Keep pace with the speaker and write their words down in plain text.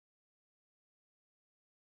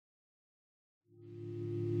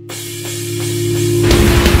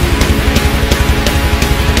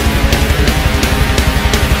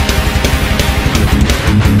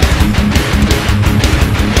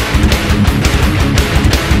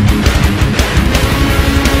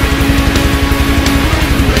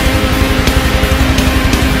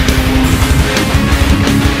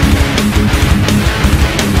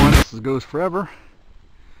forever.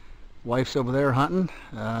 Wife's over there hunting.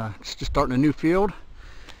 Just starting a new field,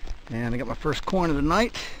 and I got my first coin of the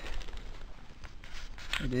night.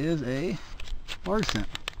 It is a large cent.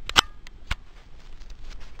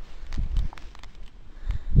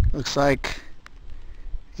 Looks like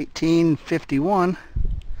 1851.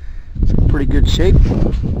 It's in pretty good shape.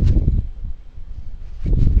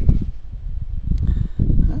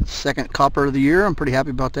 Second copper of the year. I'm pretty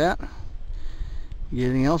happy about that.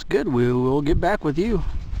 Anything else good, we will get back with you.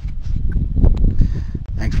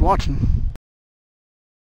 Thanks for watching.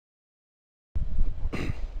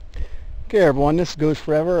 Okay everyone, this goes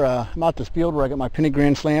forever. I'm out this field where I got my penny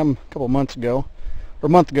grand slam a couple months ago, or a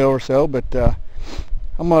month ago or so, but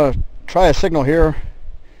I'm going to try a signal here.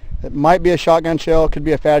 It might be a shotgun shell, it could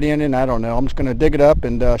be a fatty Indian, I don't know. I'm just going to dig it up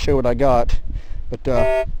and show what I got. But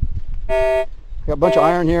I got a bunch of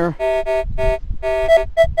iron here.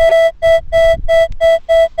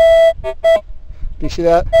 Do you see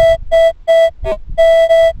that?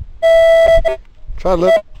 Try to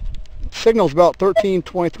look. Signal's about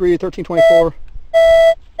 1323, 1324.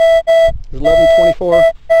 There's 1124.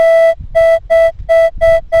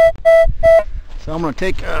 So I'm going to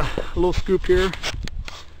take a little scoop here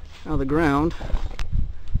out of the ground.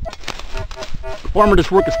 The farmer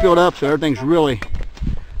just worked his field up, so everything's really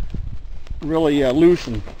loose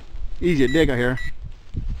and easy to dig out here.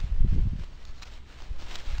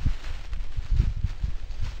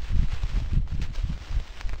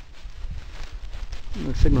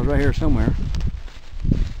 The signal's right here somewhere.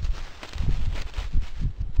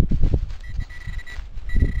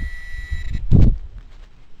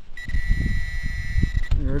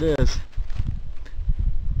 There it is.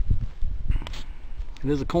 It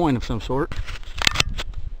is a coin of some sort.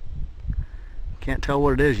 Can't tell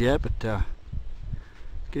what it is yet, but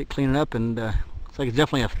get it cleaned up, and looks like it's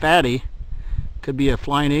definitely a fatty. Could be a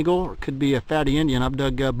flying eagle, or it could be a fatty Indian. I've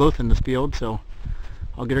dug both in this field, so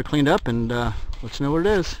I'll get her cleaned up and let you know what it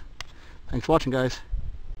is. Thanks for watching, guys.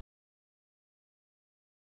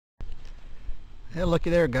 Yeah, looky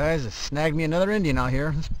there, guys. It snagged me another Indian out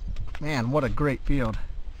here. Man, what a great field.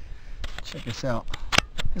 Check this out.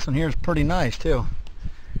 This one here is pretty nice too.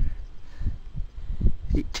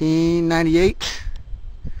 1898.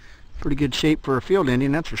 Pretty good shape for a field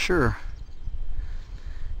Indian, that's for sure.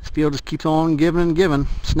 This field just keeps on giving and giving.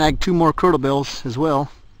 Snagged two more crotal bills as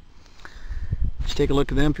well. Just take a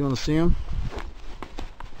look at them if you want to see them.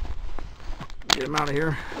 Get them out of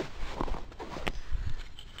here.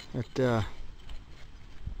 Got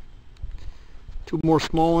two more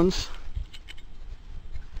small ones.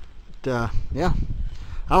 But, yeah,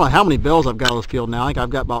 I don't know how many bells I've got on this field now. I think I've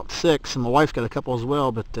got about 6, and my wife's got a couple as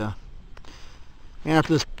well. But man,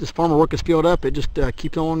 after this farmer worked his field up, it just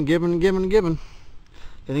keeps on giving and giving and giving.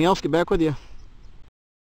 Anything else, get back with you.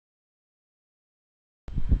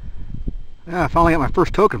 I finally got my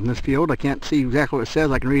first token from this field. I can't see exactly what it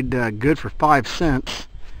says. I can read good for 5 cents.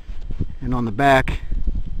 And on the back,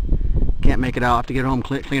 can't make it out. I have to get home,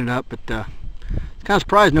 clean it up. But kind of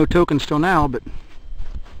surprised no tokens till now. But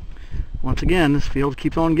once again, this field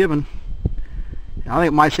keeps on giving. I think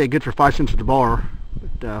it might say good for 5 cents at the bar.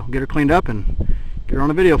 But we'll get her cleaned up and get her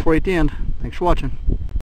on a video for you at the end. Thanks for watching.